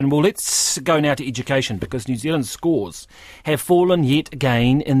Well, let's go now to education, because New Zealand's scores have fallen yet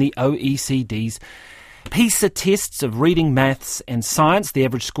again in the OECD's PISA tests of reading, maths and science. The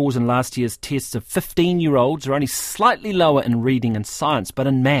average scores in last year's tests of 15-year-olds are only slightly lower in reading and science, but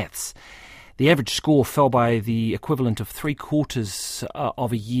in maths, the average score fell by the equivalent of 3/4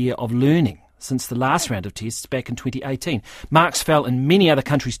 of a year of learning since the last round of tests back in 2018. Marks fell in many other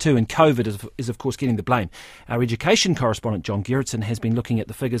countries too, and COVID is of course getting the blame. Our education correspondent, John Gerritsen, has been looking at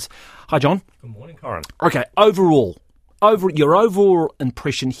the figures. Hi, John. Good morning, Corin. Okay, your overall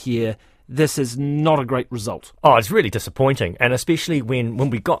impression here, this is not a great result. Oh, it's really disappointing, and especially when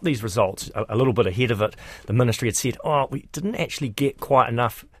we got these results a little bit ahead of it, the ministry had said, we didn't actually get quite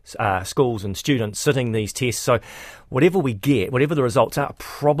enough schools and students sitting these tests, so whatever we get, whatever the results are,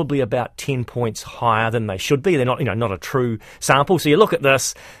 probably about 10 points higher than they should be. They're not a true sample. So you look at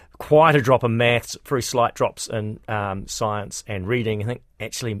this, quite a drop in maths, very slight drops in science and reading. I think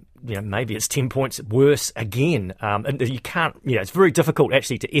actually, maybe it's 10 points worse again. And you can't, it's very difficult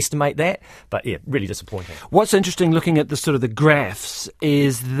actually to estimate that, but yeah, really disappointing. What's interesting looking at the graphs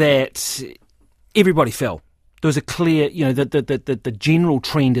is that everybody fell. There was a clear, the general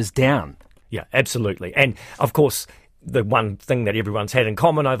trend is down. Yeah, absolutely. And of course, the one thing that everyone's had in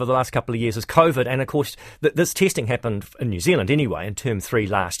common over the last couple of years is COVID. And of course, this testing happened in New Zealand anyway, in term 3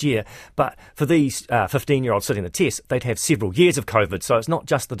 last year. But for these 15-year-olds sitting the test, they'd have several years of COVID. So it's not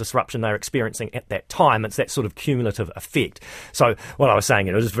just the disruption they're experiencing at that time. It's that sort of cumulative effect. So what I was saying,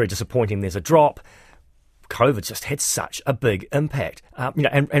 it was very disappointing. There's a drop. COVID just had such a big impact,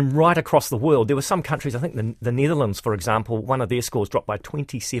 and right across the world. There were some countries, I think the Netherlands, for example, one of their scores dropped by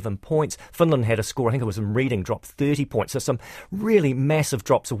 27 points. Finland had a score, I think it was in reading, dropped 30 points. So some really massive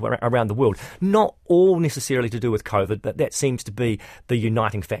drops around the world. Not all necessarily to do with COVID, but that seems to be the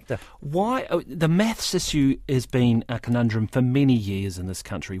uniting factor. Why the maths issue has been a conundrum for many years in this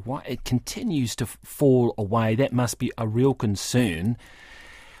country. Why it continues to fall away, that must be a real concern.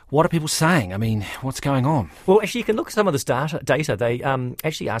 What are people saying? I mean, what's going on? Well, actually, you can look at some of this data. They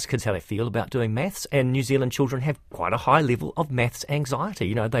actually ask kids how they feel about doing maths, and New Zealand children have quite a high level of maths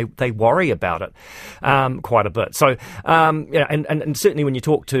anxiety. They worry about it quite a bit. So, and certainly when you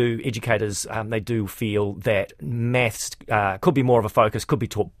talk to educators, they do feel that maths could be more of a focus, could be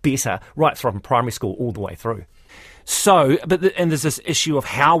taught better right from primary school all the way through. So, and there's this issue of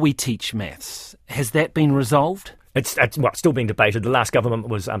how we teach maths. Has that been resolved? It's still being debated. The last government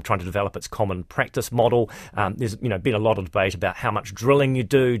was trying to develop its common practice model. There's been a lot of debate about how much drilling you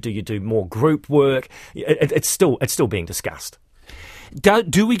do. Do you do more group work? It's still being discussed.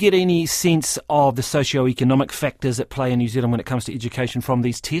 Do we get any sense of the socio-economic factors at play in New Zealand when it comes to education from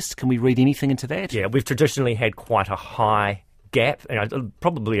these tests? Can we read anything into that? Yeah, we've traditionally had quite a high gap,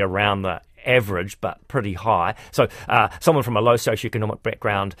 probably around the average, but pretty high. So someone from a low socioeconomic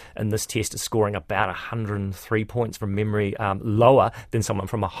background in this test is scoring about 103 points from memory, lower than someone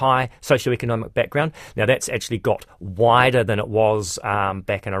from a high socioeconomic background. Now, that's actually got wider than it was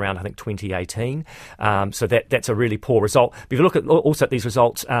back in around, I think, 2018. So that's a really poor result. But if you look at also at these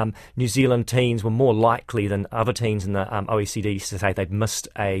results, New Zealand teens were more likely than other teens in the OECD to say they'd missed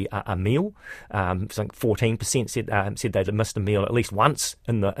a meal. I think 14% said they'd missed a meal at least once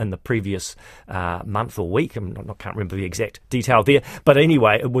in the previous month or week. I can't remember the exact detail there, but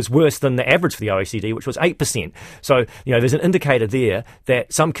anyway, it was worse than the average for the OECD, which was 8%. So there's an indicator there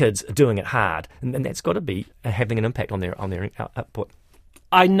that some kids are doing it hard, and that's got to be having an impact on their output.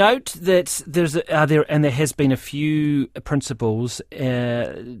 I note that there has been a few principals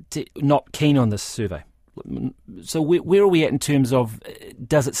not keen on this survey. So where are we at in terms of,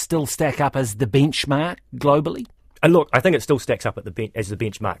 does it still stack up as the benchmark globally? And look, I think it still stacks up as the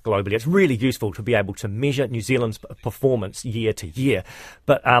benchmark globally. It's really useful to be able to measure New Zealand's performance year to year.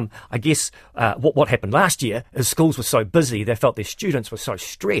 But I guess what happened last year is schools were so busy, they felt their students were so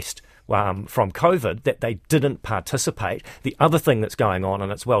stressed from COVID that they didn't participate. The other thing that's going on, and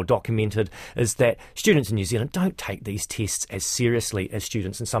it's well documented, is that students in New Zealand don't take these tests as seriously as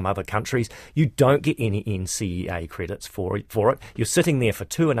students in some other countries. You don't get any NCEA credits for it. You're sitting there for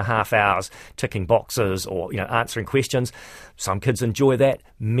 2.5 hours ticking boxes or answering questions. Some kids enjoy that,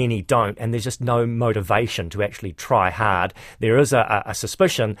 many don't, and there's just no motivation to actually try hard. There is a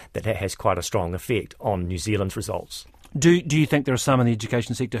suspicion that has quite a strong effect on New Zealand's results. Do you think there are some in the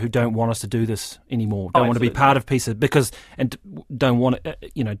education sector who don't want us to do this anymore? Don't want to be Absolutely. part of PISA and don't want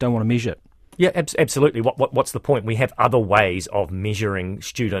to measure it? Yeah, absolutely. What's the point? We have other ways of measuring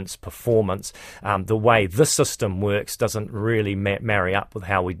students' performance. The way this system works doesn't really marry up with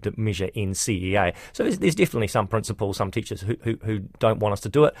how we measure NCEA. So there's definitely some principals, some teachers who don't want us to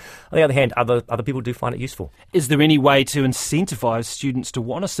do it. On the other hand, other people do find it useful. Is there any way to incentivise students to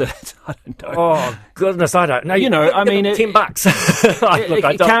want to sit? I don't know. Oh goodness, I don't know. You know, I mean,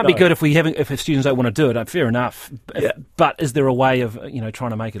 $10. It can't be good if students don't want to do it. Fair enough. But is there a way of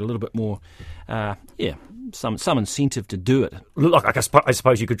trying to make it a little bit more, some incentive to do it? Look, I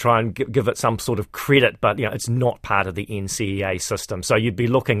suppose you could try and give it some sort of credit, but it's not part of the NCEA system. So you'd be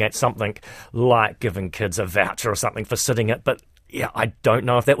looking at something like giving kids a voucher or something for sitting it. But I don't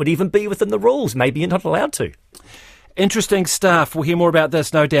know if that would even be within the rules. Maybe you're not allowed to. Interesting stuff. We'll hear more about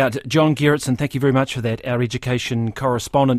this, no doubt. John Gerritsen, thank you very much for that, our education correspondent.